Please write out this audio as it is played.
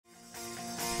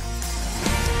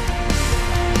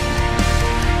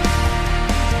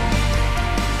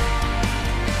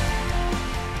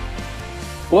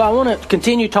Well, I want to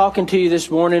continue talking to you this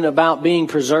morning about being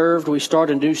preserved. We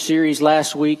started a new series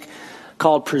last week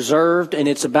called Preserved, and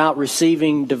it's about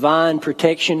receiving divine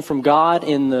protection from God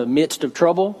in the midst of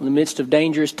trouble, in the midst of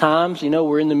dangerous times. You know,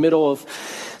 we're in the middle of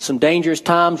some dangerous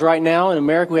times right now in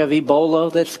America. We have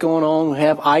Ebola that's going on. We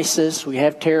have ISIS. We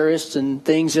have terrorists and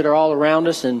things that are all around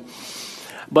us.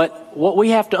 But what we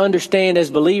have to understand as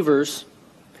believers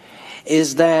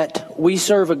is that we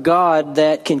serve a God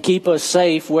that can keep us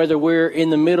safe, whether we're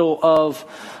in the middle of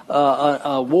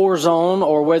a war zone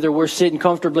or whether we're sitting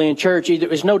comfortably in church.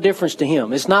 It's no difference to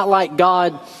Him. It's not like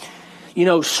God,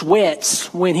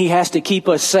 sweats when He has to keep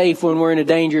us safe when we're in a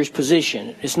dangerous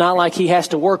position. It's not like He has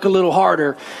to work a little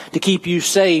harder to keep you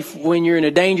safe when you're in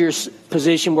a dangerous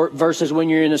position versus when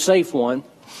you're in a safe one.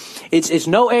 It's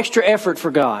no extra effort for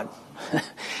God.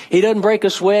 He doesn't break a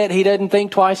sweat. He doesn't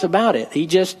think twice about it. He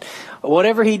just,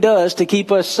 whatever He does to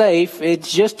keep us safe,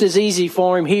 it's just as easy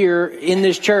for Him here in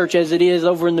this church as it is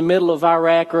over in the middle of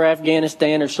Iraq or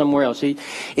Afghanistan or somewhere else.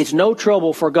 It's no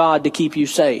trouble for God to keep you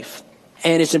safe.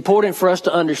 And it's important for us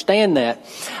to understand that.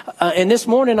 And this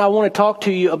morning I want to talk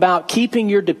to you about keeping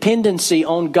your dependency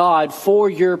on God for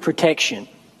your protection.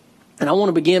 And I want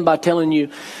to begin by telling you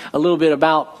a little bit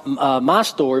about my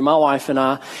story. My wife and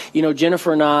I,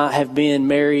 Jennifer and I have been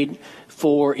married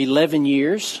for 11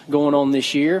 years, going on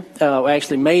this year.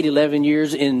 Actually made 11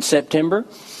 years in September.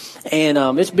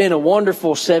 And it's been a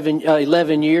wonderful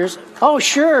 11 years. Oh,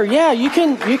 sure. Yeah, you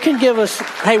can give us,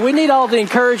 hey, we need all the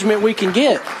encouragement we can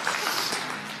get.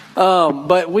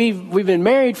 But we've been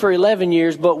married for 11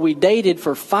 years, but we dated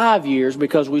for 5 years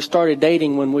because we started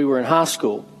dating when we were in high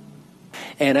school.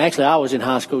 And actually, I was in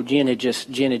high school. Jen had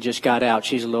just got out.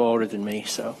 She's a little older than me,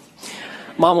 so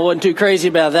Mama wasn't too crazy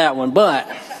about that one. But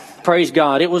praise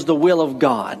God, it was the will of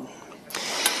God.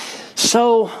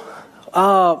 So,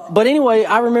 but anyway,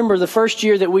 I remember the first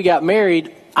year that we got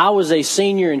married. I was a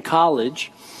senior in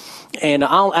college, and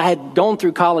I had gone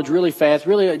through college really fast.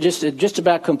 Really, just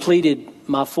about completed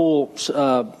my full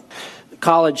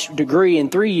college degree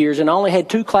in 3 years, and I only had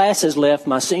 2 classes left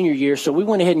my senior year, so we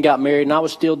went ahead and got married, and I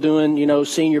was still doing,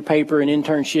 senior paper and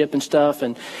internship and stuff,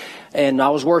 and I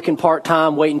was working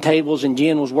part-time waiting tables, and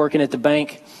Jen was working at the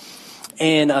bank,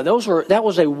 and that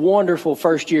was a wonderful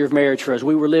first year of marriage for us.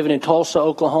 We were living in Tulsa,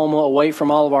 Oklahoma, away from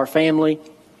all of our family,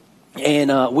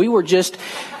 and we were just,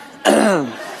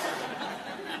 I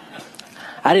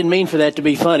didn't mean for that to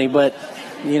be funny, but,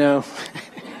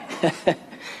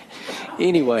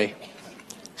 anyway.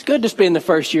 It's good to spend the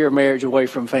first year of marriage away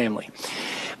from family.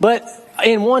 But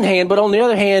in one hand, but on the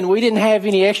other hand, we didn't have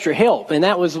any extra help. And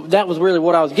that was really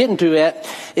what I was getting to at,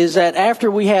 is that after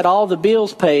we had all the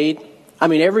bills paid,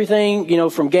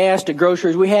 everything, from gas to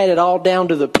groceries, we had it all down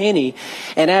to the penny.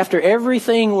 And after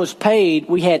everything was paid,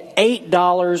 we had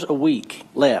 $8 a week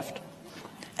left.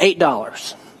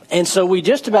 $8. And so we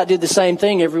just about did the same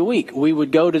thing every week. We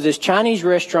would go to this Chinese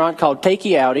restaurant called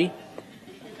Takey Outy,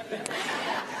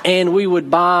 and we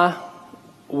would buy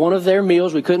one of their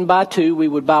meals. We couldn't buy 2. We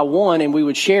would buy 1, and we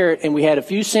would share it. And we had a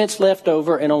few cents left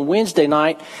over. And on Wednesday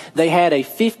night, they had a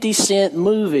 50-cent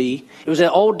movie. It was an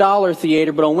old dollar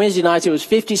theater, but on Wednesday nights, it was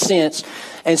 50 cents.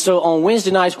 And so on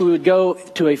Wednesday nights, we would go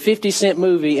to a 50-cent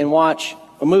movie and watch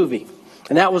a movie.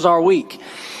 And that was our week.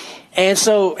 And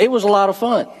so it was a lot of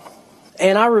fun.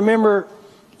 And I remember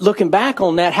looking back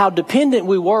on that, how dependent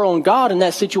we were on God in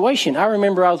that situation. I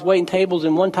remember I was waiting tables,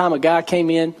 and one time a guy came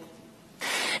in,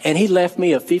 and he left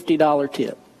me a $50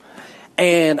 tip.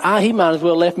 And he might as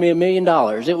well left me $1 million.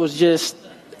 It was just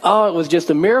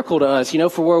a miracle to us,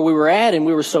 for where we were at, and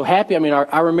we were so happy.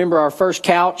 I remember our first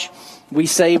couch. We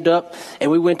saved up, and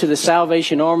we went to the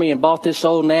Salvation Army and bought this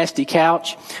old nasty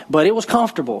couch, but it was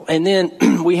comfortable. And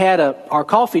then we had our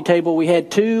coffee table. We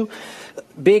had 2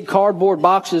 big cardboard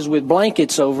boxes with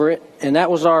blankets over it, and that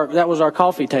was our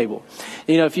coffee table.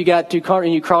 If you got 2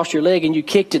 and you crossed your leg and you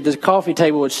kicked it, the coffee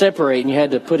table would separate, and you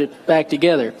had to put it back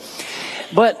together.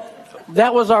 But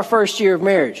that was our first year of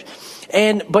marriage.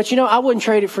 But I wouldn't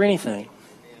trade it for anything.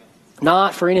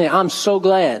 Not for anything. I'm so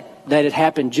glad that it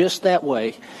happened just that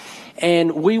way.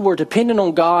 And we were dependent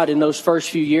on God in those first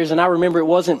few years. And I remember it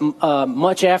wasn't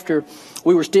much after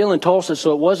we were still in Tulsa,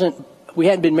 so we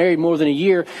hadn't been married more than a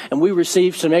year, and we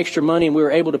received some extra money, and we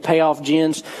were able to pay off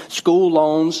Jen's school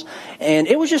loans. And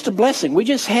it was just a blessing. We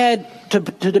just had to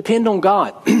depend on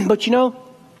God. But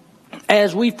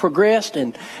as we've progressed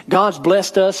and God's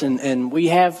blessed us, and we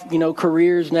have,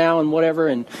 careers now and whatever,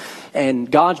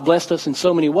 and God's blessed us in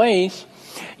so many ways,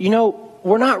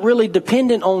 we're not really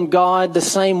dependent on God the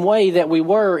same way that we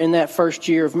were in that first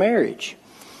year of marriage.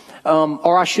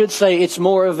 or I should say it's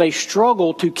more of a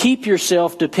struggle to keep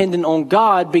yourself dependent on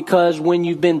God, because when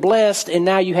you've been blessed and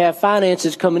now you have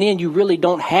finances coming in, you really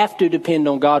don't have to depend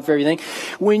on God for everything.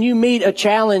 When you meet a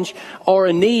challenge or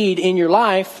a need in your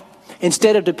life,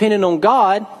 instead of depending on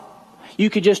God, you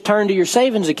could just turn to your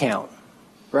savings account,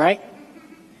 right?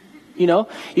 You know,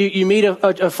 you meet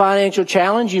a financial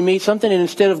challenge, you meet something, and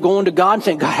instead of going to God and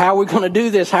saying, God, how are we going to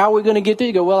do this? How are we going to get through?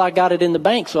 You go, well, I got it in the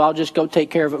bank, so I'll just go take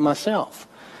care of it myself.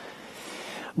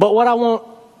 But what I want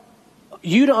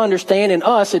you to understand, and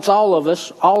us, it's all of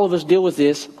us deal with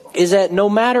this, is that no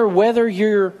matter whether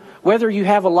you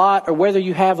have a lot or whether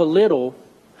you have a little,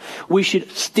 we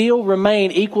should still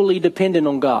remain equally dependent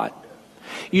on God.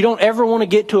 You don't ever want to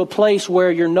get to a place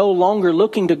where you're no longer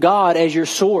looking to God as your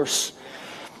source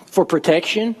for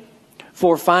protection,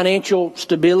 for financial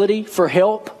stability, for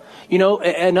help. You know,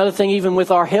 another thing, even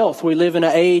with our health, we live in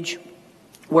an age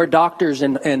where doctors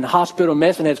and hospital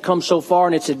medicine has come so far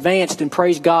and it's advanced, and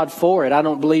praise God for it. I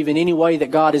don't believe in any way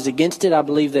that God is against it. I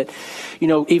believe that, you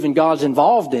know, even God's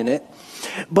involved in it.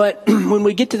 But when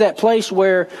we get to that place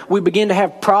where we begin to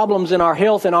have problems in our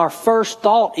health, and our first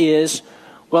thought is,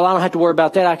 well, I don't have to worry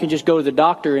about that. I can just go to the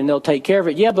doctor and they'll take care of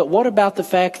it. Yeah, but what about the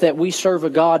fact that we serve a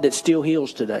God that still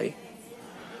heals today?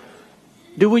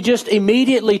 Do we just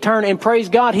immediately turn and praise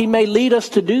God? He may lead us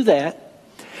to do that.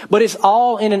 But it's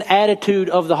all in an attitude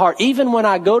of the heart. Even when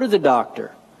I go to the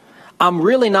doctor, I'm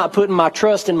really not putting my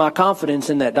trust and my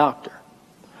confidence in that doctor.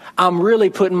 I'm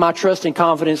really putting my trust and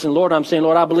confidence in the Lord. I'm saying,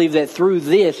 Lord, I believe that through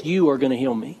this, you are going to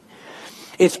heal me.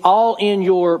 It's all in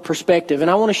your perspective. And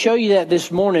I want to show you that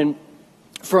this morning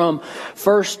from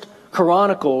 1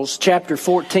 Chronicles chapter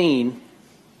 14.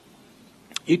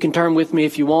 You can turn with me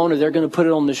if you want, or they're going to put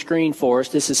it on the screen for us.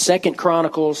 This is 2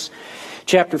 Chronicles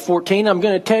chapter 14. I'm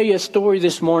going to tell you a story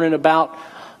this morning about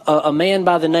a man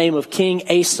by the name of King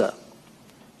Asa.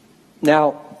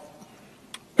 Now,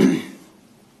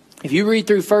 if you read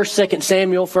through 1st, 2nd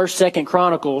Samuel, 1st, 2nd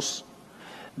Chronicles,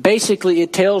 basically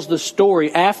it tells the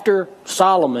story after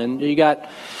Solomon. You got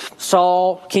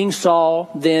King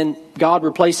Saul, then God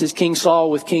replaces King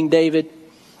Saul with King David,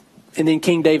 and then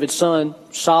King David's son,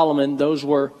 Solomon.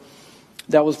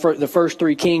 That was for the first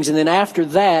three kings. And then after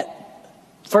that,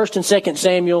 1st and 2nd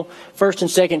Samuel, 1st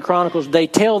and 2nd Chronicles, they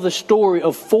tell the story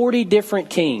of 40 different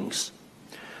kings.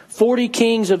 40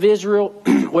 kings of Israel,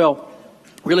 well,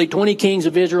 really 20 kings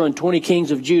of Israel and 20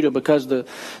 kings of Judah, because the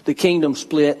kingdom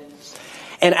split.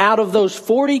 And out of those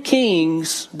 40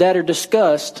 kings that are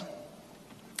discussed,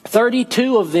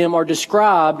 32 of them are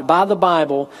described by the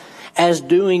Bible as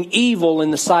doing evil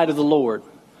in the sight of the Lord.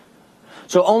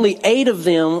 So only 8 of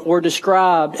them were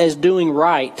described as doing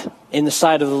right in the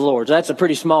sight of the Lord. So that's a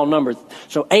pretty small number.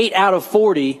 So 8 out of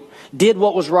 40 did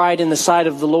what was right in the sight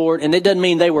of the Lord. And it doesn't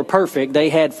mean they were perfect. They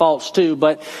had faults too.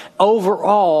 But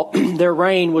overall, their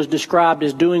reign was described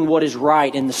as doing what is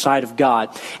right in the sight of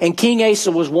God. And King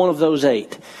Asa was one of those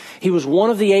 8. He was one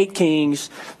of the 8 kings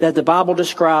that the Bible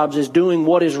describes as doing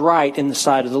what is right in the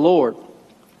sight of the Lord.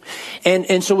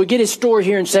 And so we get his story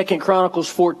here in 2 Chronicles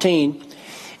 14.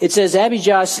 It says,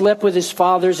 Abijah slept with his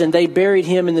fathers, and they buried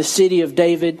him in the city of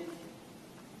David.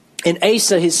 And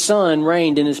Asa, his son,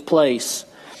 reigned in his place.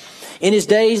 In his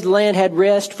days, the land had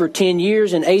rest for 10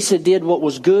 years, and Asa did what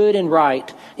was good and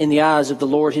right in the eyes of the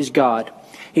Lord his God.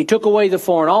 He took away the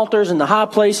foreign altars and the high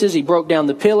places. He broke down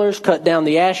the pillars, cut down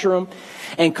the Asherim,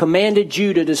 and commanded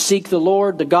Judah to seek the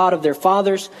Lord, the God of their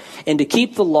fathers, and to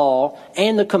keep the law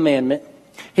and the commandment.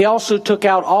 He also took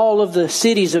out all of the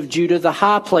cities of Judah, the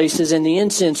high places and the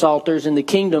incense altars, and the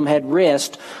kingdom had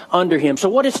rest under him. So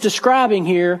what it's describing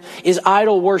here is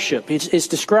idol worship. It's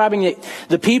describing that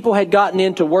the people had gotten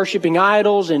into worshiping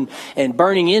idols and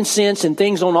burning incense and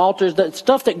things on altars, that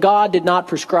stuff that God did not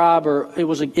prescribe, or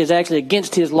is actually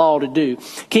against his law to do.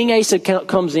 King Asa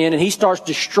comes in and he starts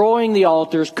destroying the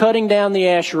altars, cutting down the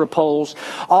Asherah poles,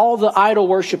 all the idol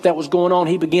worship that was going on.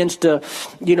 He begins to,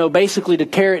 basically to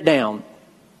tear it down.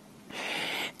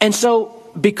 And so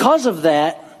because of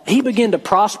that, he began to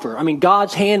prosper. I mean,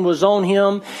 God's hand was on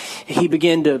him. He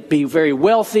began to be very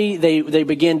wealthy. They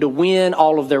began to win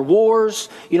all of their wars.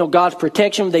 God's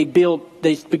protection. They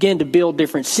began to build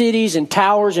different cities and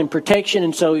towers and protection.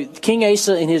 And so King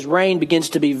Asa in his reign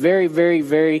begins to be very, very,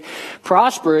 very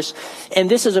prosperous. And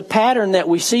this is a pattern that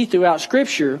we see throughout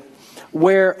Scripture,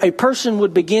 where a person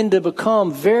would begin to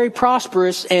become very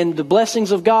prosperous and the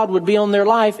blessings of God would be on their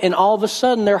life, and all of a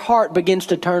sudden their heart begins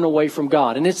to turn away from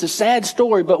God. And it's a sad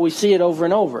story, but we see it over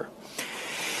and over.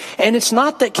 And it's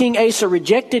not that King Asa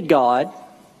rejected God.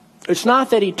 It's not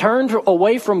that he turned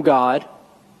away from God,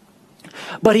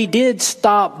 but he did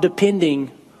stop depending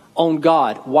on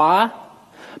God. Why?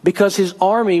 because his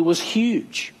army was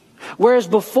huge. Whereas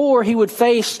before he would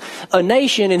face a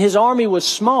nation and his army was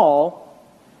small,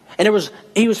 and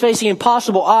he was facing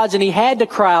impossible odds, and he had to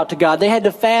cry out to God. They had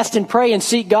to fast and pray and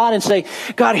seek God and say,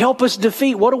 God, help us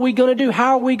defeat. What are we going to do?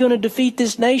 How are we going to defeat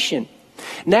this nation?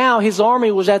 Now his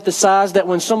army was at the size that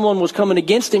when someone was coming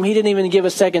against him, he didn't even give a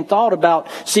second thought about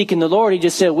seeking the Lord. He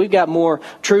just said, we've got more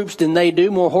troops than they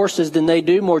do, more horses than they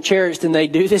do, more chariots than they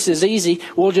do. This is easy.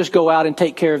 We'll just go out and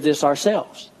take care of this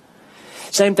ourselves.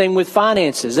 Same thing with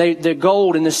finances. The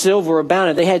gold and the silver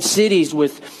abounded. They had cities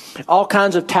with all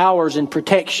kinds of towers and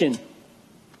protection.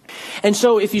 And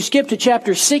so if you skip to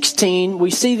chapter 16,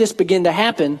 we see this begin to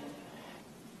happen.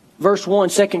 Verse 1,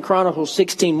 2 Chronicles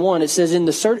 16:1, it says, in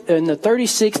the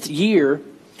 36th year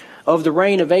of the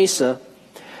reign of Asa,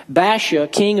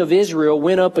 Baasha, king of Israel,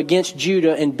 went up against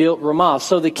Judah and built Ramah.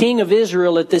 So the king of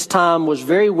Israel at this time was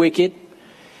very wicked,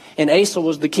 and Asa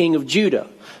was the king of Judah.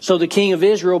 So the king of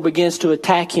Israel begins to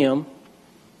attack him.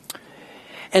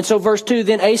 And so verse 2,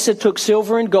 then Asa took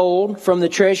silver and gold from the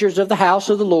treasures of the house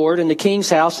of the Lord and the king's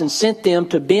house and sent them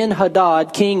to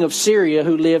Ben-Hadad, king of Syria,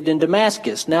 who lived in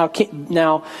Damascus. Now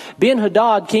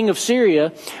Ben-Hadad, king of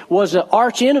Syria, was an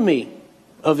arch enemy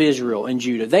of Israel and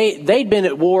Judah. They'd been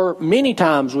at war many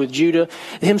times with Judah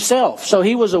himself. So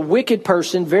he was a wicked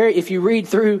person. If you read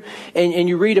through and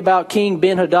you read about King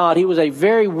Ben-Hadad, he was a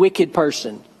very wicked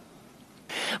person.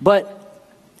 But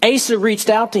Asa reached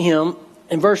out to him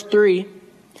in verse 3.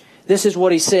 This is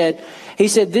what he said. He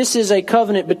said, this is a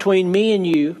covenant between me and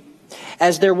you,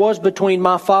 as there was between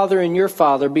my father and your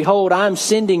father. Behold, I am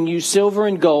sending you silver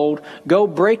and gold. Go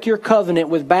break your covenant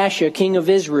with Baasha, king of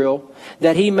Israel,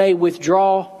 that he may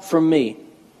withdraw from me.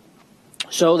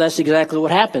 So that's exactly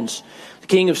what happens. The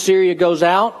king of Syria goes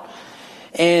out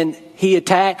and he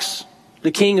attacks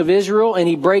the king of Israel and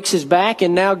he breaks his back.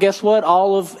 And now guess what?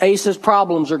 All of Asa's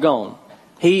problems are gone.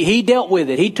 He dealt with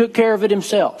it. He took care of it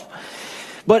himself.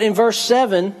 But in verse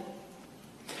 7,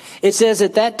 it says,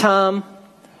 at that time,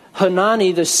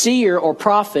 Hanani, the seer or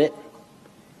prophet,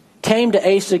 came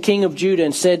to Asa, king of Judah,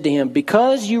 and said to him,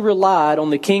 because you relied on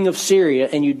the king of Syria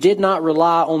and you did not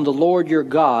rely on the Lord your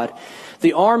God,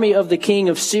 the army of the king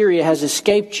of Syria has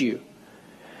escaped you.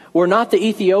 Were not the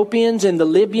Ethiopians and the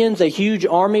Libyans a huge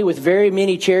army with very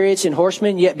many chariots and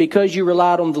horsemen? Yet because you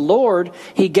relied on the Lord,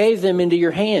 he gave them into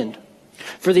your hand.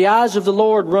 For the eyes of the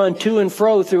Lord run to and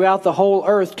fro throughout the whole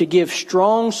earth to give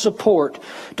strong support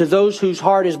to those whose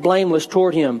heart is blameless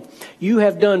toward him. You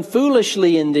have done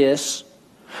foolishly in this,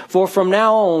 for from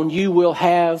now on you will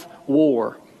have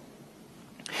war.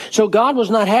 So God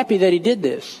was not happy that he did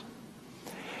this.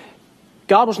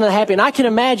 God was not happy. And I can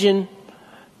imagine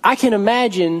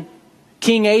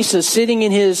King Asa sitting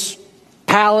in his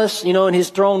palace, in his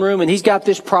throne room, and he's got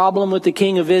this problem with the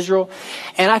king of Israel.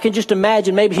 And I can just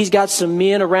imagine maybe he's got some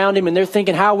men around him and they're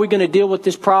thinking, how are we going to deal with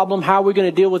this problem? How are we going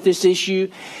to deal with this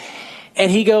issue? And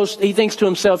he thinks to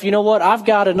himself, you know what? I've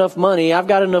got enough money. I've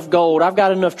got enough gold. I've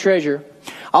got enough treasure.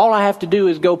 All I have to do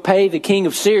is go pay the king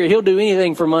of Syria. He'll do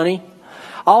anything for money.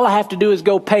 All I have to do is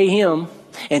go pay him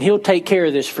and he'll take care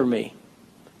of this for me.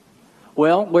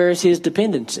 Well, where is his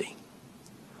dependency?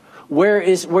 Where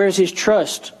is his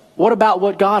trust? What about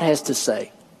what God has to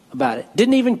say about it?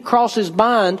 Didn't even cross his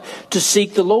mind to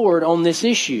seek the Lord on this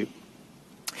issue.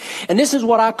 And this is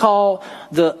what I call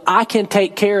the I can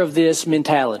take care of this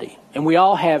mentality. And we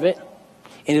all have it.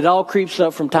 And it all creeps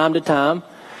up from time to time.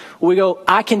 We go,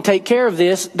 I can take care of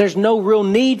this. There's no real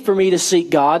need for me to seek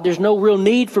God. There's no real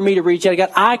need for me to reach out to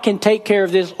God. I can take care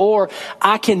of this, or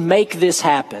I can make this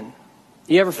happen.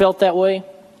 You ever felt that way?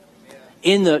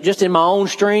 Just in my own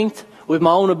strength? With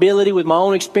my own ability, with my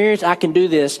own experience, I can do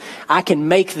this. I can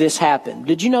make this happen.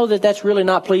 Did you know that that's really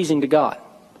not pleasing to God?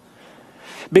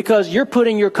 Because you're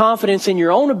putting your confidence in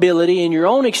your own ability, in your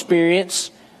own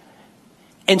experience,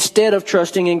 instead of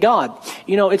trusting in God.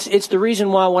 It's the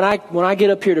reason why when I get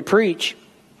up here to preach,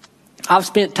 I've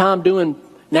spent time doing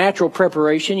natural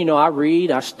preparation. I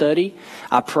read, I study,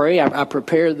 I pray, I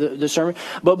prepare the sermon.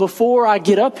 But before I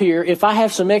get up here, if I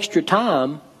have some extra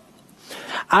time,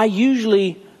 I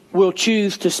usually will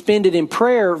choose to spend it in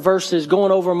prayer versus going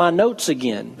over my notes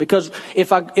again. Because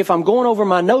if I'm going over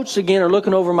my notes again or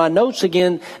looking over my notes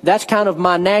again, that's kind of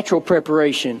my natural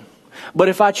preparation. But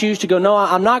if I choose to go, no,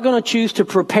 I'm not going to choose to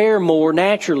prepare more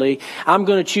naturally. I'm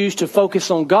going to choose to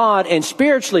focus on God and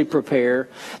spiritually prepare.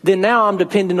 Then now I'm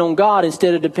dependent on God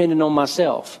instead of dependent on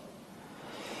myself.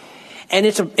 And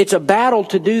it's a battle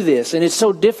to do this. And it's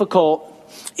so difficult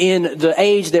in the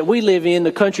age that we live in,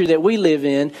 the country that we live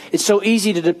in. It's so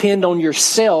easy to depend on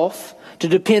yourself to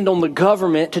depend on the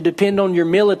government, to depend on your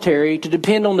military, to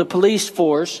depend on the police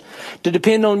force, to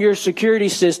depend on your security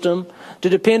system, to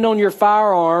depend on your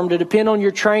firearm, to depend on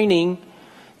your training,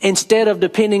 instead of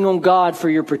depending on God for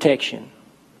your protection.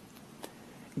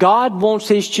 God wants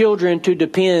His children to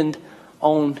depend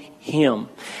on Him.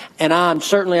 And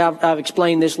I've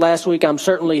explained this last week, I'm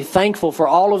certainly thankful for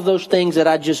all of those things that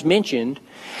I just mentioned.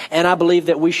 And I believe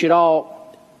that we should all,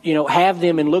 have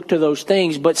them and look to those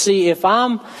things. But see, if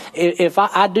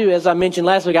I do, as I mentioned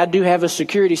last week, I do have a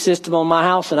security system on my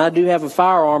house and I do have a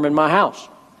firearm in my house.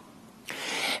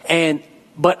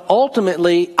 But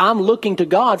ultimately, I'm looking to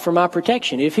God for my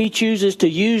protection. If He chooses to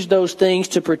use those things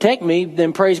to protect me,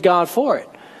 then praise God for it.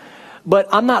 But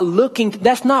I'm not looking,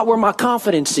 that's not where my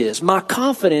confidence is. My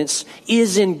confidence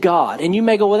is in God. And you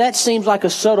may go, well, that seems like a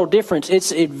subtle difference.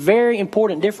 It's a very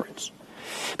important difference.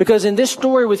 Because in this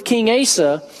story with King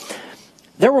Asa,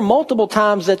 there were multiple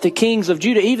times that the kings of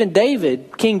Judah, even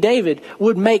King David,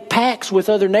 would make pacts with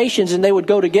other nations and they would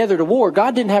go together to war.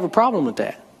 God didn't have a problem with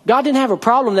that. God didn't have a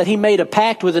problem that He made a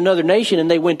pact with another nation and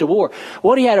they went to war.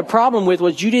 What He had a problem with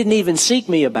was you didn't even seek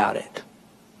me about it.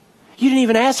 You didn't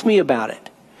even ask me about it.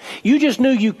 You just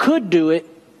knew you could do it,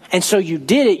 and so you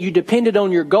did it. You depended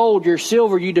on your gold, your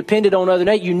silver. You depended on other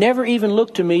nations. You never even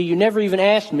looked to me. You never even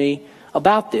asked me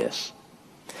about this.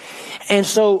 And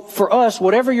so for us,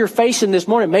 whatever you're facing this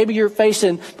morning, maybe you're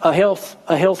facing a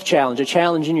health challenge, a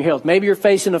challenge in your health. Maybe you're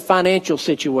facing a financial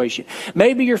situation.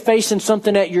 Maybe you're facing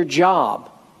something at your job.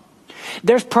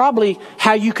 There's probably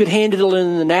how you could handle it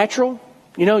in the natural.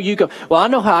 You go, well, I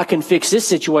know how I can fix this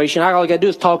situation. All I got to do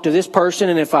is talk to this person.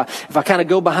 And if I kind of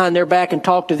go behind their back and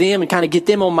talk to them and kind of get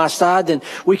them on my side, then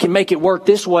we can make it work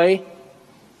this way.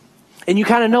 And you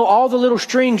kind of know all the little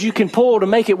strings you can pull to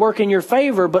make it work in your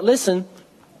favor. But listen,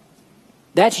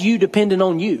 that's you depending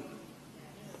on you.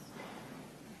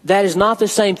 That is not the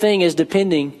same thing as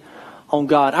depending on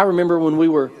God. I remember when we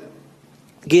were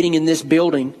getting in this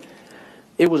building,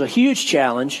 it was a huge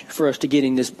challenge for us to get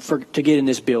in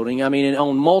this building. I mean,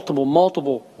 on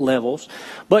multiple levels.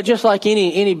 But just like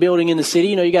any building in the city,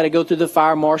 you got to go through the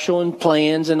fire marshal and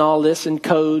plans and all this and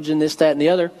codes and this, that, and the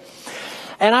other.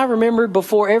 And I remember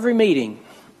before every meeting,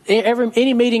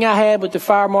 any meeting I had with the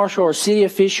fire marshal or city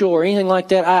official or anything like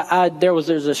that, there's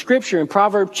a scripture in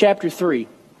Proverbs chapter 3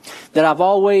 that I've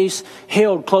always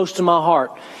held close to my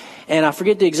heart. And I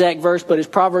forget the exact verse, but it's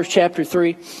Proverbs chapter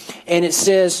 3. And it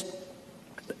says,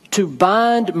 to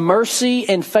bind mercy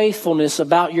and faithfulness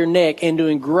about your neck and to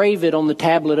engrave it on the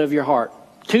tablet of your heart.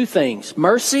 Two things.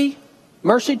 Mercy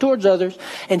towards others,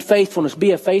 and faithfulness.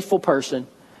 Be a faithful person.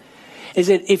 Is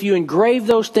that if you engrave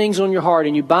those things on your heart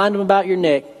and you bind them about your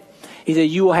neck, is that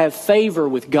you will have favor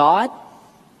with God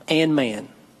and man.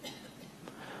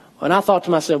 And I thought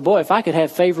to myself, boy, if I could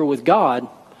have favor with God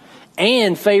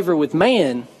and favor with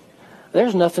man,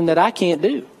 there's nothing that I can't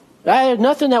do. There's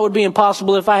nothing that would be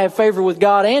impossible if I have favor with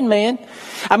God and man.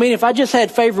 I mean, if I just had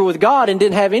favor with God and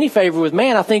didn't have any favor with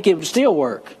man, I think it would still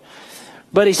work.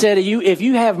 But he said, if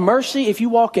you have mercy, if you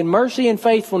walk in mercy and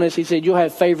faithfulness, he said, you'll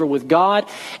have favor with God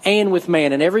and with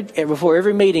man. And before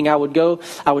every meeting I would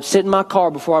sit in my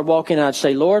car before I'd walk in and I'd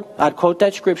say, Lord, I'd quote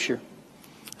that scripture.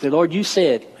 I'd say, Lord, you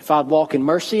said, if I'd walk in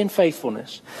mercy and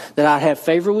faithfulness, that I'd have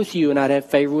favor with you and I'd have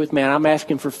favor with man. I'm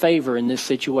asking for favor in this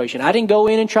situation. I didn't go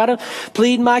in and try to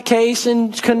plead my case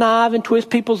and connive and twist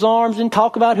people's arms and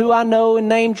talk about who I know and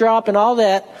name drop and all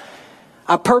that.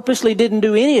 I purposely didn't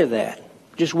do any of that.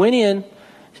 Just went in,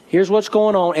 here's what's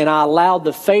going on, and I allowed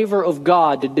the favor of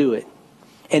God to do it.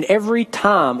 And every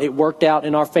time it worked out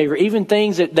in our favor. Even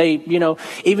things that they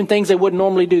wouldn't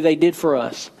normally do, they did for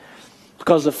us.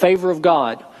 Because the favor of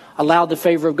God allowed the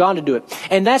favor of God to do it.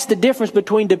 And that's the difference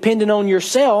between depending on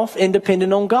yourself and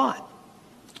depending on God.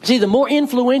 See, the more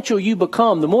influential you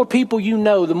become, the more people you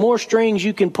know, the more strings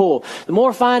you can pull, the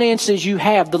more finances you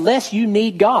have, the less you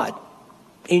need God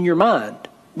in your mind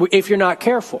if you're not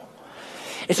careful.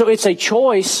 And so it's a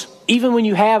choice, even when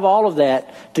you have all of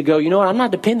that, to go, you know what, I'm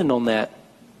not dependent on that.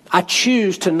 I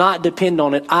choose to not depend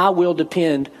on it. I will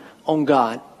depend on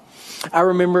God. I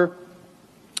remember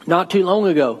not too long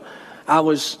ago, I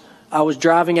was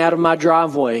driving out of my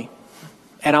driveway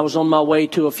and I was on my way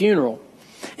to a funeral.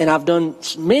 And I've done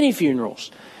many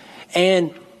funerals.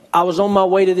 And I was on my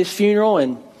way to this funeral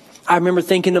and I remember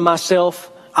thinking to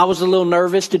myself, I was a little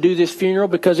nervous to do this funeral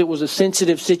because it was a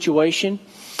sensitive situation.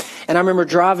 And I remember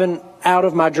driving out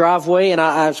of my driveway and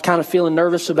I was kind of feeling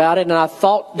nervous about it. And I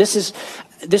thought, this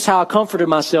is how I comforted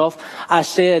myself. I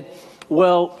said,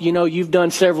 well, you've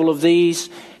done several of these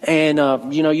and,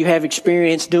 you have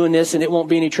experience doing this and it won't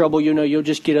be any trouble. You'll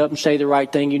just get up and say the right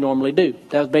thing you normally do.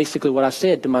 That was basically what I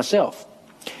said to myself.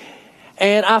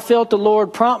 And I felt the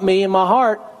Lord prompt me in my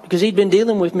heart, because he'd been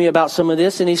dealing with me about some of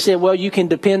this. And he said, well, you can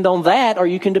depend on that or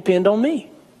you can depend on me.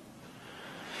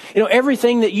 You know,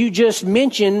 everything that you just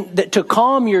mentioned that to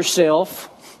calm yourself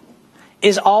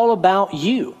is all about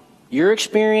you, your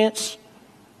experience,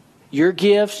 your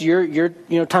gifts, your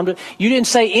time to. You didn't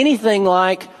say anything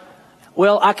like,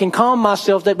 well, I can calm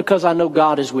myself that because I know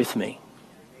God is with me.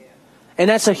 And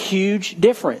that's a huge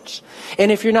difference.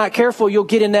 And if you're not careful, you'll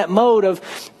get in that mode of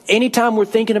anytime we're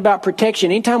thinking about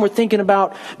protection, anytime we're thinking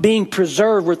about being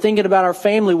preserved, we're thinking about our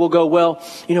family, we'll go, well,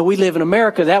 you know, we live in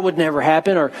America, that would never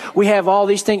happen, or we have all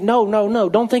these things. No.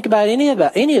 Don't think about any of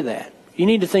that. You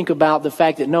need to think about the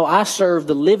fact that, no, I serve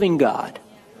the living God.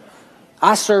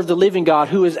 I serve the living God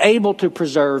who is able to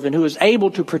preserve and who is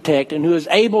able to protect and who is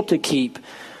able to keep.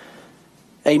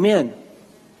 Amen.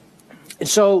 And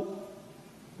so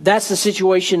that's the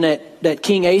situation that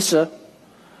King Asa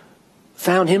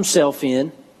found himself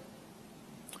in,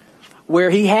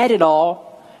 where he had it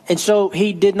all, and so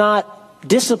he did not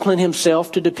discipline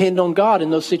himself to depend on God in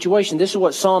those situations. This is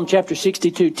what Psalm chapter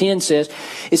 62:10 says.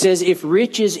 It says, if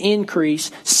riches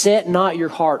increase, set not your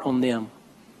heart on them.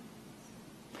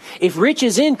 If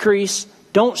riches increase,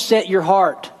 don't set your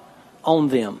heart on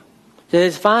them. So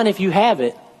it's fine if you have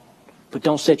it, but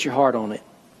don't set your heart on it.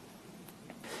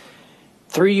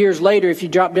 3 years later, if you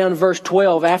drop down to verse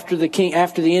 12, after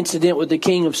the incident with the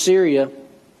king of Syria,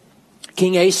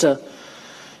 King Asa,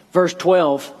 verse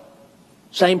 12,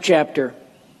 same chapter.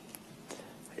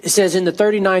 It says, in the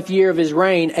 39th year of his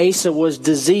reign, Asa was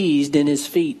diseased in his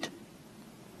feet,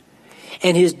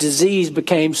 and his disease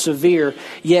became severe.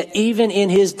 Yet even in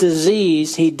his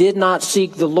disease, he did not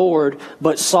seek the Lord,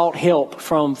 but sought help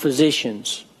from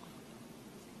physicians.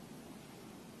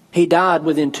 He died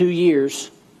within 2 years.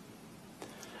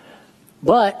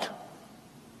 But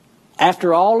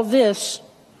after all of this,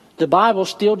 the Bible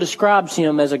still describes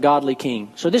him as a godly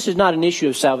king. So this is not an issue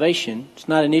of salvation. It's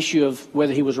not an issue of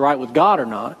whether he was right with God or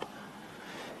not.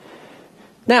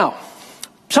 Now,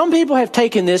 some people have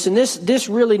taken this, and this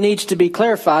really needs to be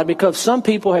clarified, because some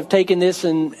people have taken this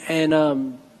and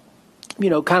you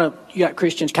got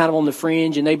Christians kind of on the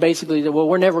fringe, and they basically say, well,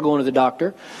 we're never going to the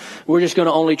doctor. We're just going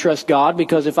to only trust God,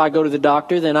 because if I go to the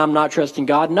doctor, then I'm not trusting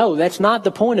God. No, that's not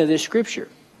the point of this scripture.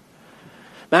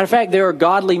 Matter of fact, there are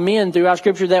godly men throughout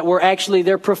scripture that were actually,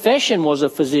 their profession was a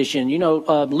physician. You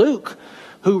know, Luke,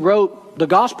 who wrote the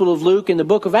Gospel of Luke in the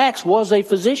book of Acts, was a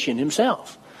physician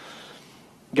himself.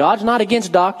 God's not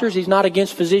against doctors. He's not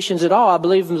against physicians at all. I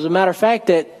believe, as a matter of fact,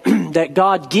 that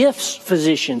God gifts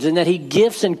physicians, and that he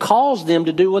gifts and calls them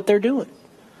to do what they're doing.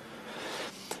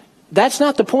 That's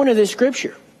not the point of this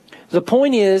scripture. The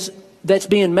point that's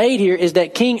being made here is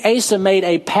that King Asa made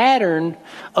a pattern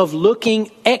of looking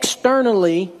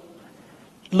externally,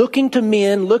 looking to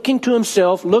men, looking to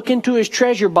himself, looking to his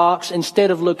treasure box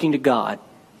instead of looking to God.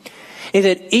 And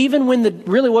that even when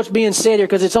really what's being said here,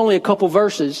 because it's only a couple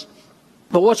verses,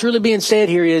 but what's really being said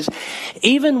here is,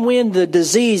 even when the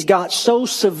disease got so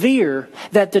severe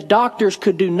that the doctors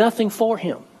could do nothing for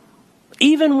him,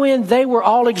 even when they were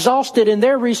all exhausted in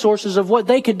their resources of what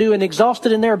they could do and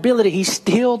exhausted in their ability, he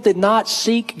still did not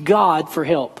seek God for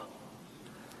help.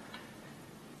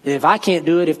 If I can't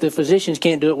do it, if the physicians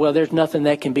can't do it, well, there's nothing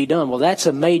that can be done. Well, that's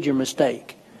a major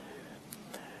mistake.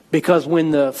 Because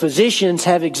when the physicians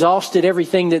have exhausted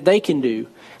everything that they can do,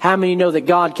 how many know that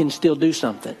God can still do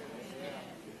something?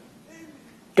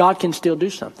 God can still do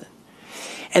something.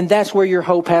 And that's where your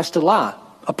hope has to lie.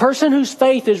 A person whose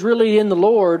faith is really in the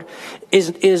Lord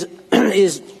is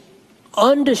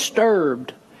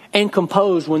undisturbed and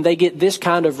composed when they get this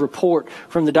kind of report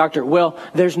from the doctor. Well,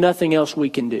 there's nothing else we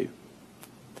can do.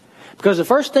 Because the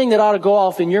first thing that ought to go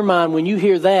off in your mind when you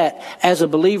hear that as a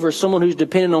believer, someone who's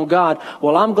dependent on God,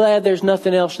 well, I'm glad there's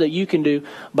nothing else that you can do,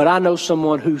 but I know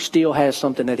someone who still has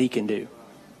something that he can do.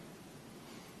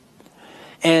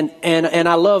 And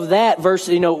I love that verse.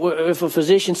 You know, if a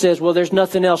physician says, well, there's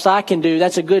nothing else I can do,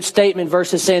 that's a good statement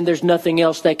versus saying there's nothing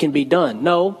else that can be done.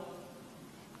 No.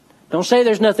 Don't say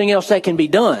there's nothing else that can be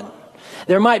done.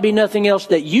 There might be nothing else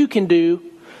that you can do,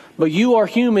 but you are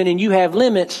human and you have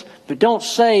limits. But don't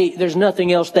say there's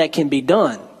nothing else that can be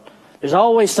done. There's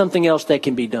always something else that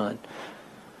can be done.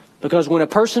 Because when a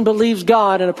person believes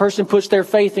God and a person puts their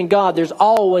faith in God, there's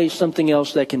always something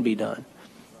else that can be done.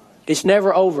 It's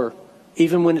never over,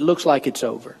 even when it looks like it's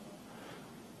over.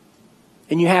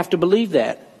 And you have to believe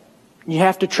that. You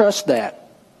have to trust that.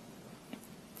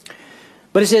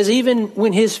 But it says, even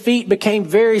when his feet became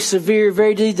very severe,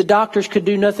 very diseased, the doctors could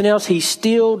do nothing else, he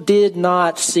still did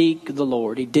not seek the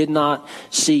Lord. He did not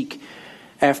seek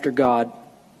after God.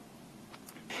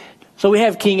 So we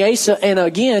have King Asa, and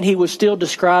again, he was still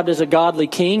described as a godly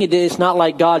king. It's not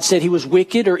like God said he was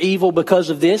wicked or evil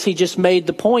because of this. He just made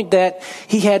the point that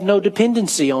he had no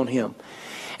dependency on him.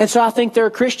 And so I think there are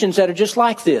Christians that are just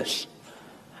like this.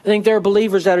 I think there are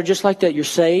believers that are just like that. You're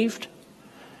saved.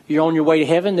 You're on your way to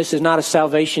heaven. This is not a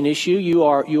salvation issue. You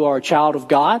are a child of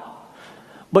God.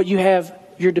 But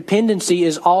your dependency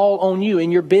is all on you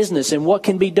and your business and what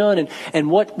can be done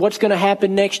and what's going to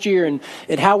happen next year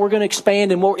and how we're going to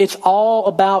expand and more. It's all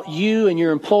about you and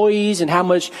your employees and how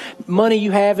much money you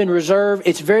have in reserve.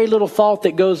 It's very little thought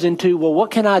that goes into, well,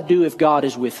 what can I do if God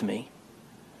is with me?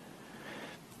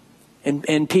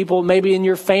 And people, maybe in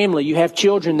your family, you have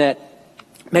children that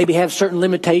maybe have certain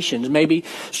limitations, maybe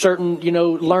certain,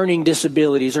 learning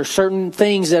disabilities or certain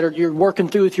things that you're working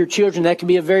through with your children. That can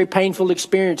be a very painful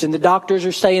experience. And the doctors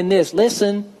are saying this,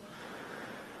 listen,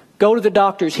 go to the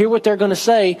doctors, hear what they're going to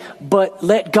say, but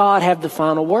let God have the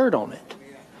final word on it.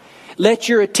 Let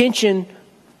your attention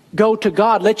go to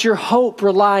God. Let your hope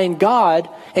rely in God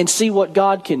and see what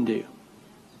God can do.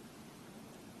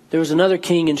 There was another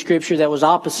king in Scripture that was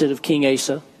opposite of King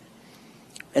Asa,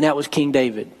 and that was King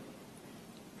David.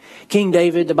 King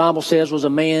David, the Bible says, was a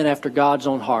man after God's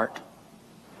own heart.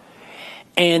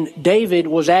 And David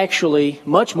was actually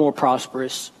much more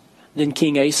prosperous than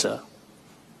King Asa.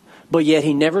 But yet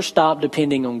he never stopped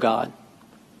depending on God.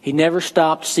 He never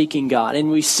stopped seeking God.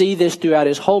 And we see this throughout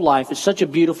his whole life. It's such a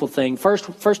beautiful thing.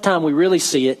 First time we really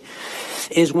see it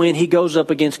is when he goes up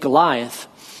against Goliath.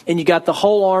 And you got the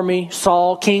whole army,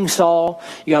 King Saul.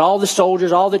 You got all the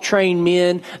soldiers, all the trained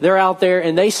men. They're out there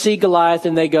and they see Goliath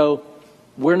and they go,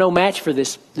 we're no match for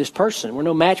this person. We're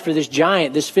no match for this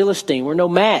giant, this Philistine. We're no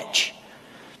match.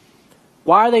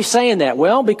 Why are they saying that?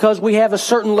 Well, because we have a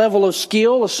certain level of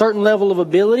skill, a certain level of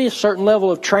ability, a certain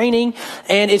level of training,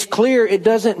 and it's clear it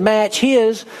doesn't match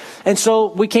his, and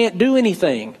so we can't do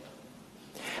anything.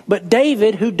 But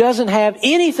David, who doesn't have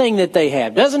anything that they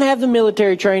have, doesn't have the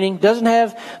military training, doesn't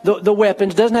have the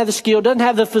weapons, doesn't have the skill, doesn't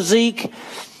have the physique,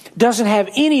 doesn't have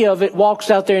any of it, walks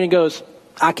out there and he goes,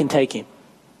 I can take him.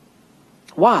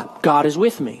 Why? God is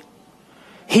with me.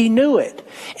 He knew it.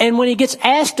 And when he gets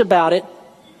asked about it,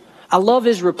 I love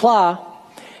his reply.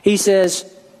 He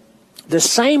says, the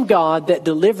same God that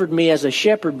delivered me as a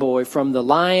shepherd boy from the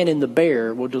lion and the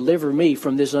bear will deliver me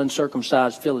from this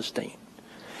uncircumcised Philistine.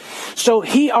 So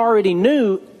he already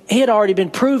knew, he had already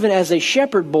been proven as a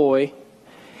shepherd boy.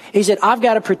 He said, I've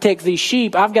got to protect these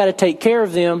sheep. I've got to take care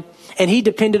of them. And he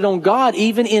depended on God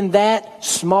even in that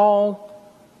small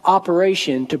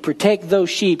operation to protect those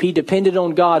sheep. He depended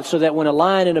on God so that when a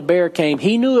lion and a bear came,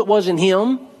 he knew it wasn't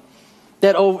him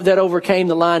that overcame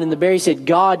the lion and the bear. He said,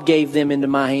 God gave them into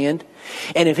my hand.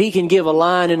 And if he can give a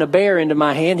lion and a bear into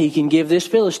my hand, he can give this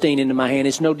Philistine into my hand.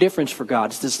 It's no difference for God.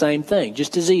 It's the same thing,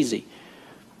 just as easy.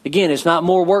 Again, it's not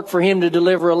more work for him to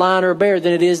deliver a lion or a bear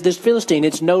than it is this Philistine.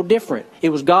 It's no different. It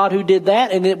was God who did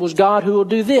that, and it was God who will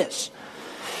do this.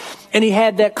 And he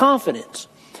had that confidence.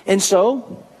 And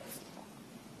so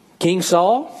King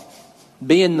Saul,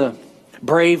 being the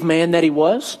brave man that he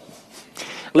was,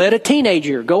 let a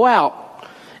teenager go out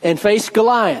and face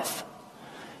Goliath.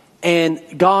 And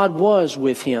God was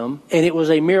with him, and it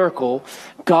was a miracle.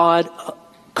 God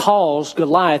caused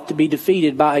Goliath to be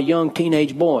defeated by a young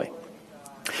teenage boy.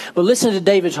 But listen to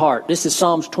David's heart. This is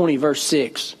Psalms 20, verse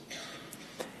 6.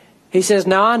 He says,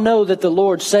 now I know that the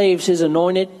Lord saves his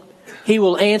anointed. He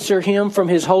will answer him from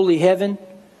his holy heaven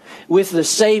with the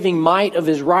saving might of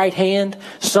his right hand.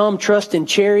 Some trust in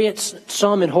chariots,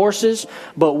 some in horses,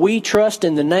 but we trust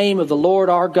in the name of the Lord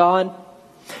our God.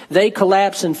 They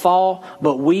collapse and fall,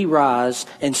 but we rise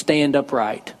and stand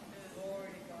upright.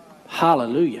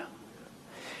 Hallelujah.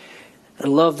 I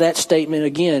love that statement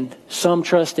again. Some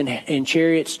trust in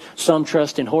chariots, some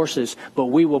trust in horses, but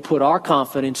we will put our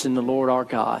confidence in the Lord our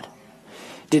God.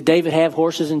 Did David have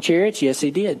horses and chariots? Yes, he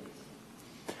did.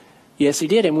 Yes, he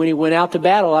did. And when he went out to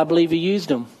battle, I believe he used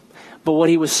them. But what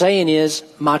he was saying is,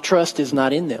 my trust is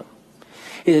not in them.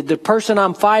 The person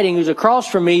I'm fighting who's across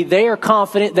from me, they are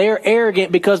confident, they are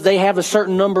arrogant because they have a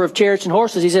certain number of chariots and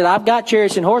horses. He said, I've got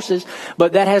chariots and horses,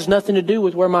 but that has nothing to do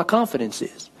with where my confidence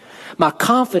is. My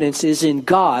confidence is in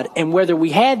God. And whether we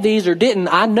had these or didn't,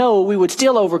 I know we would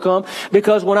still overcome,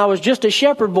 because when I was just a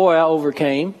shepherd boy, I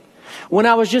overcame. When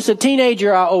I was just a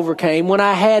teenager, I overcame. When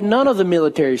I had none of the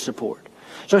military support.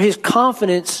 So his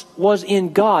confidence was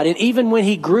in God. And even when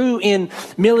he grew in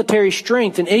military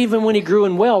strength and even when he grew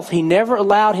in wealth, he never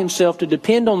allowed himself to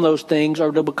depend on those things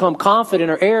or to become confident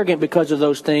or arrogant because of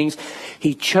those things.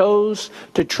 He chose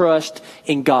to trust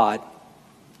in God.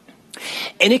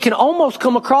 And it can almost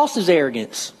come across as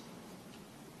arrogance.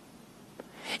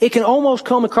 It can almost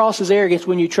come across as arrogance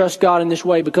when you trust God in this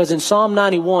way, because in Psalm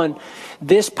 91,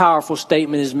 this powerful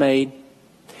statement is made.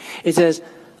 It says,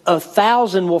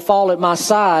 1,000 will fall at my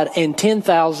side and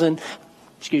 1,000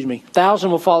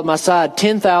 will fall at my side,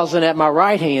 10,000 at my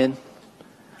right hand,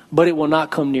 but it will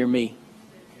not come near me.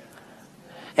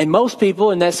 And most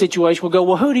people in that situation will go,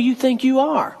 well, who do you think you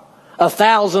are?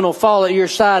 1,000 will fall at your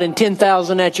side and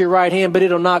 10,000 at your right hand, but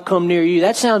it'll not come near you.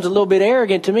 That sounds a little bit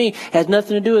arrogant to me. It has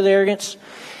nothing to do with arrogance.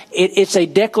 It's a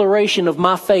declaration of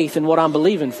my faith in what I'm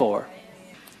believing for.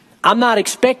 I'm not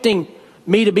expecting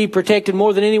me to be protected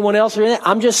more than anyone else.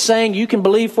 I'm just saying you can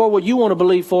believe for what you want to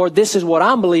believe for. This is what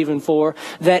I'm believing for,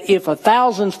 that if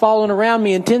 1,000's falling around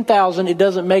me and 10,000, it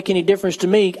doesn't make any difference to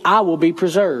me. I will be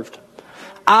preserved.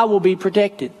 I will be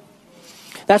protected.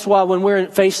 That's why when we're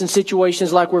facing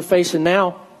situations like we're facing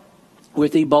now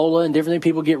with Ebola and different things,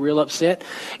 people get real upset.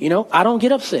 I don't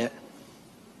get upset.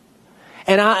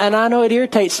 And I know it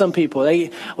irritates some people.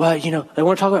 They want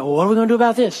to talk about, well, what are we going to do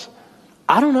about this?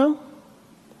 I don't know.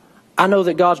 I know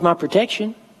that God's my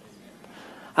protection.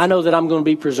 I know that I'm going to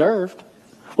be preserved.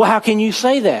 Well, how can you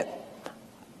say that?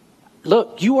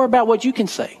 Look, you are about what you can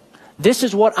say. This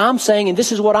is what I'm saying, and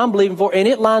this is what I'm believing for, and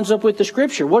it lines up with the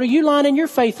Scripture. What are you lining your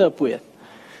faith up with?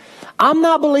 I'm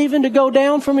not believing to go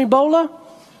down from Ebola.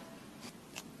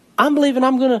 I'm believing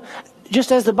I'm going to,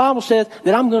 just as the Bible says,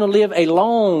 that I'm going to live a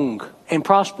long and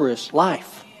prosperous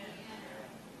life.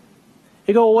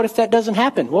 You go, well, what if that doesn't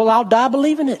happen? Well, I'll die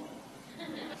believing it.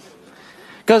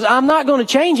 Because I'm not going to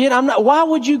change it. Why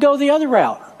would you go the other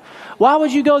route? Why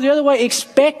would you go the other way,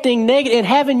 expecting negative and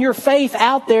having your faith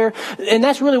out there? And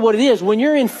that's really what it is. When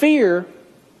you're in fear,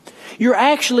 you're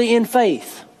actually in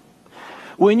faith.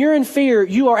 When you're in fear,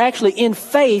 you are actually in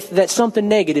faith that something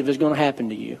negative is going to happen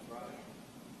to you.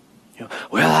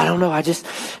 Well, I don't know. I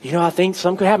think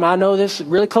something could happen. I know this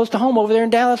really close to home over there in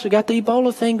Dallas. We got the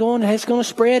Ebola thing going. It's going to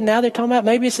spread. Now they're talking about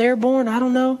maybe it's airborne. I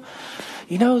don't know.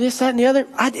 This, that, and the other.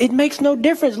 It makes no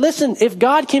difference. Listen, if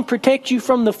God can protect you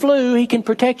from the flu, He can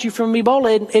protect you from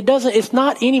Ebola. It's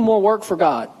not any more work for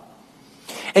God.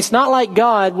 It's not like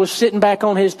God was sitting back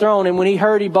on His throne, and when He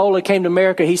heard Ebola came to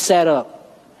America, He sat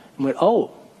up and went,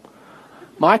 oh,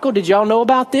 Michael, did y'all know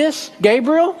about this?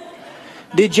 Gabriel,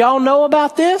 did y'all know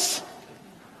about this?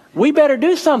 We better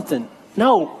do something.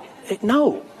 No.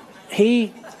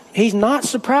 He's not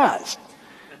surprised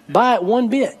by it one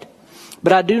bit.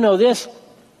 But I do know this.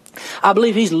 I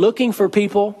believe He's looking for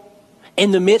people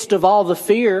in the midst of all the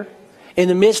fear, in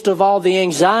the midst of all the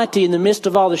anxiety, in the midst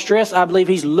of all the stress. I believe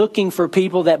He's looking for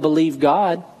people that believe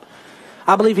God.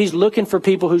 I believe He's looking for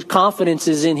people whose confidence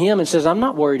is in Him and says, I'm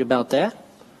not worried about that.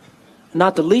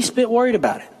 Not the least bit worried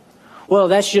about it. Well,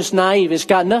 that's just naive. It's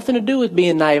got nothing to do with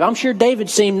being naive. I'm sure David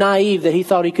seemed naive that he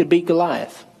thought he could beat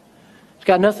Goliath. It's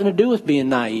got nothing to do with being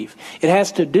naive. It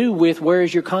has to do with, where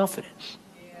is your confidence?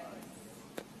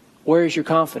 Where is your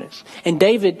confidence? And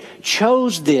David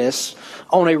chose this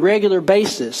on a regular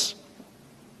basis.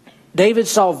 David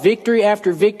saw victory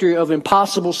after victory of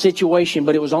impossible situation,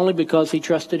 but it was only because he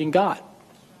trusted in God.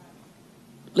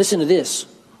 Listen to this.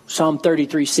 Psalm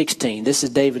 33:16. This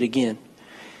is David again.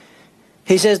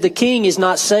 He says, the king is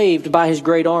not saved by his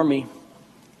great army.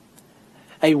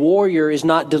 A warrior is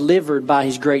not delivered by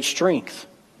his great strength.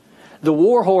 The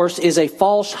war horse is a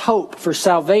false hope for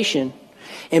salvation,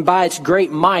 and by its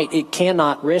great might it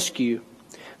cannot rescue.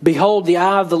 Behold, the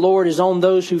eye of the Lord is on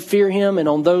those who fear Him and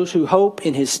on those who hope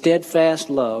in His steadfast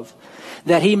love,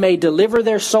 that He may deliver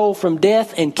their soul from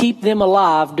death and keep them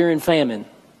alive during famine.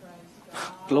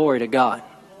 Glory to God.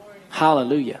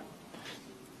 Hallelujah.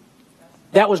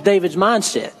 That was David's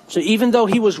mindset. So even though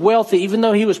he was wealthy, even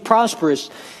though he was prosperous,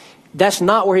 that's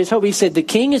not where his hope. He said the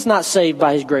king is not saved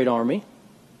by his great army.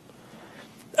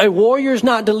 A warrior is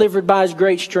not delivered by his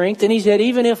great strength. And he said,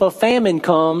 even if a famine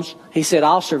comes, he said,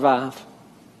 I'll survive.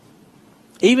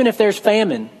 Even if there's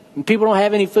famine and people don't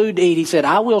have any food to eat, he said,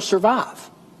 I will survive.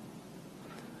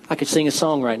 I could sing a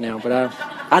song right now, but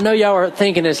I know y'all are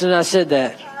thinking this and I said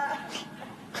that.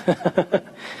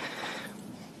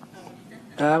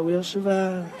 I will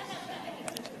survive.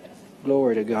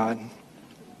 Glory to God.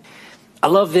 I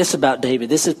love this about David.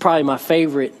 This is probably my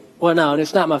favorite. Well, no,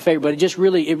 it's not my favorite, but it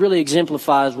really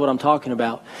exemplifies what I'm talking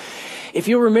about. If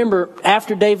you remember,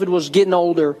 after David was getting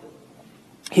older,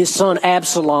 his son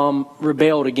Absalom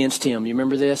rebelled against him. You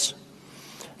remember this?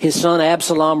 His son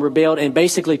Absalom rebelled and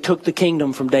basically took the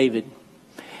kingdom from David.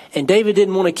 And David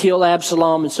didn't want to kill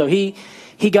Absalom, and so he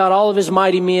got all of his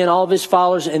mighty men, all of his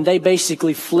followers, and they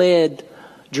basically fled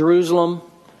Jerusalem.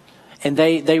 And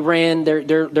they ran,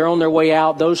 they're on their way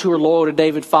out. Those who were loyal to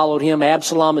David followed him.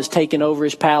 Absalom has taken over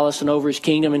his palace and over his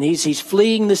kingdom, and he's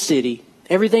fleeing the city.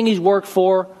 Everything he's worked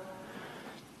for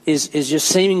is just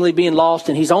seemingly being lost,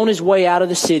 and he's on his way out of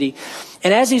the city.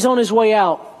 And as he's on his way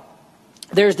out,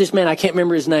 there's this man, I can't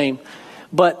remember his name,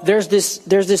 but there's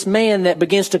this man that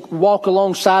begins to walk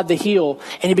alongside the hill,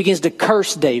 and he begins to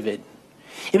curse David.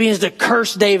 He begins to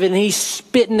curse David, and he's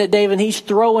spitting at David, and he's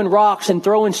throwing rocks and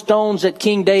throwing stones at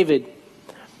King David.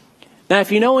 Now,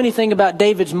 if you know anything about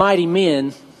David's mighty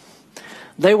men,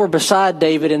 they were beside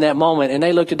David in that moment, and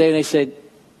they looked at David and they said,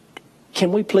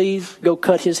 can we please go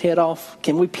cut his head off?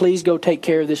 Can we please go take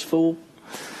care of this fool?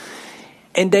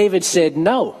 And David said,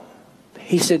 no.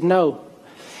 He said, no.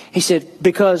 He said,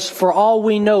 because for all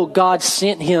we know, God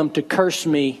sent him to curse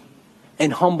me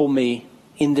and humble me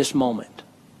in this moment.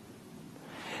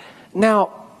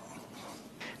 Now,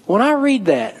 when I read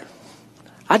that,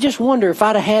 I just wonder if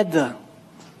I'd have had the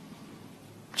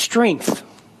strength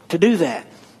to do that.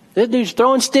 This dude's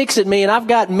throwing sticks at me, and I've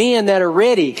got men that are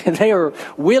ready. They are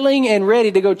willing and ready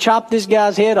to go chop this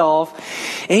guy's head off.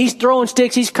 And he's throwing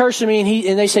sticks, he's cursing me,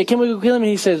 and they say, can we go kill him?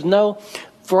 And he says, no.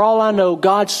 For all I know,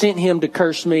 God sent him to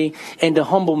curse me and to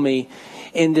humble me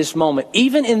in this moment.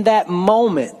 Even in that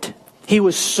moment, he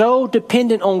was so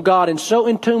dependent on God and so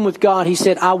in tune with God, he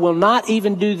said, I will not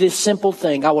even do this simple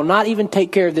thing. I will not even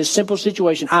take care of this simple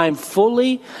situation. I am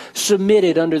fully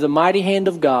submitted under the mighty hand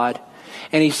of God.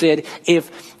 And he said,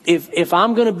 if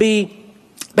I'm going to be,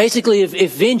 basically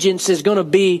if vengeance is going to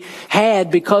be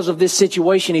had because of this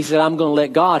situation, he said, I'm going to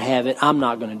let God have it. I'm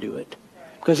not going to do it.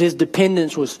 Because his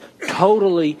dependence was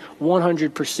totally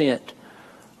 100%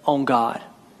 on God.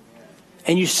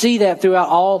 And you see that throughout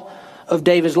all of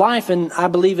David's life, and I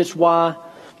believe it's why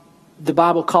the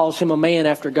Bible calls him a man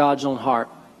after God's own heart.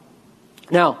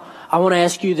 Now, I want to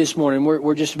ask you this morning,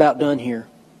 we're just about done here.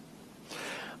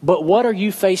 But what are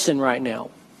you facing right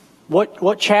now?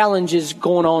 What challenge is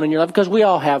going on in your life? Because we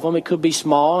all have them. It could be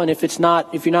small, and if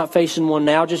you're not facing one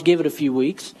now, just give it a few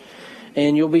weeks,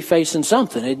 and you'll be facing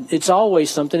something. It's always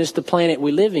something. It's the planet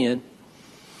we live in.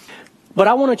 But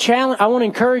I want to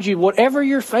encourage you, whatever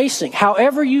you're facing,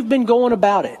 however you've been going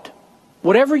about it,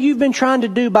 whatever you've been trying to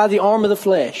do by the arm of the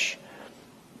flesh,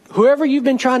 whoever you've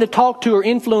been trying to talk to or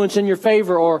influence in your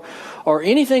favor or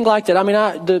anything like that. I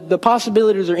mean, the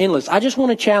possibilities are endless. I just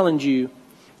want to challenge you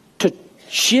to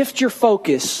shift your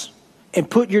focus and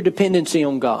put your dependency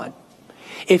on God.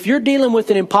 If you're dealing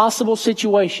with an impossible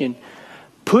situation,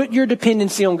 put your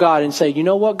dependency on God and say, you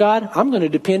know what, God? I'm going to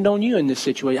depend on you in this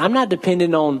situation. I'm not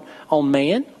dependent on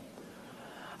man.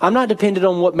 I'm not dependent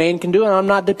on what man can do, and I'm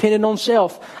not dependent on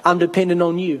self. I'm dependent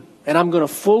on you. And I'm going to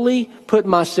fully put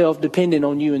myself dependent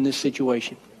on you in this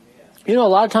situation. You know, a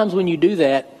lot of times when you do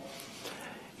that,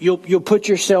 you'll put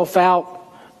yourself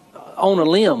out on a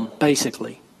limb,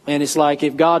 basically. And it's like,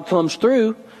 if God comes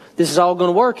through, this is all going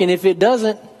to work. And if it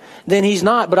doesn't, then he's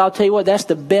not. But I'll tell you what, that's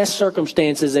the best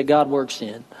circumstances that God works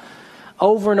in.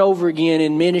 Over and over again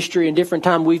in ministry and different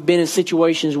times, we've been in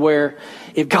situations where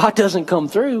if God doesn't come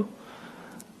through,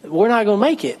 we're not going to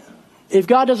make it. If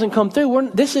God doesn't come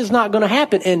through, this is not going to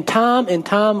happen. And time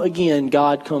again,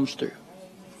 God comes through.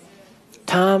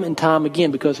 Time and time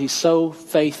again, because he's so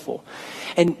faithful.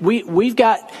 And we've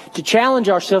got to challenge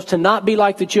ourselves to not be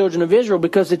like the children of Israel,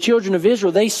 because the children of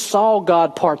Israel, they saw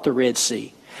God part the Red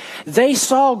Sea. They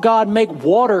saw God make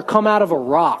water come out of a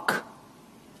rock.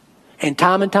 And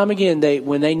time again,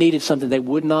 when they needed something, they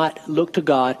would not look to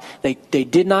God. They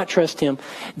did not trust him.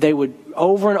 They would,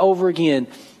 over and over again,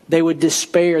 they would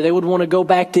despair. They would want to go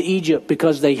back to Egypt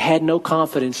because they had no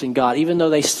confidence in God, even though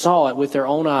they saw it with their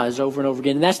own eyes over and over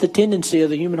again. And that's the tendency of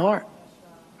the human heart.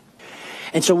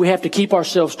 And so we have to keep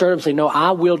ourselves stirred up and say, no,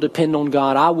 I will depend on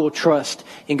God. I will trust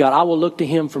in God. I will look to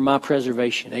him for my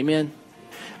preservation. Amen.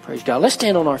 Praise God. Let's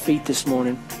stand on our feet this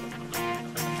morning.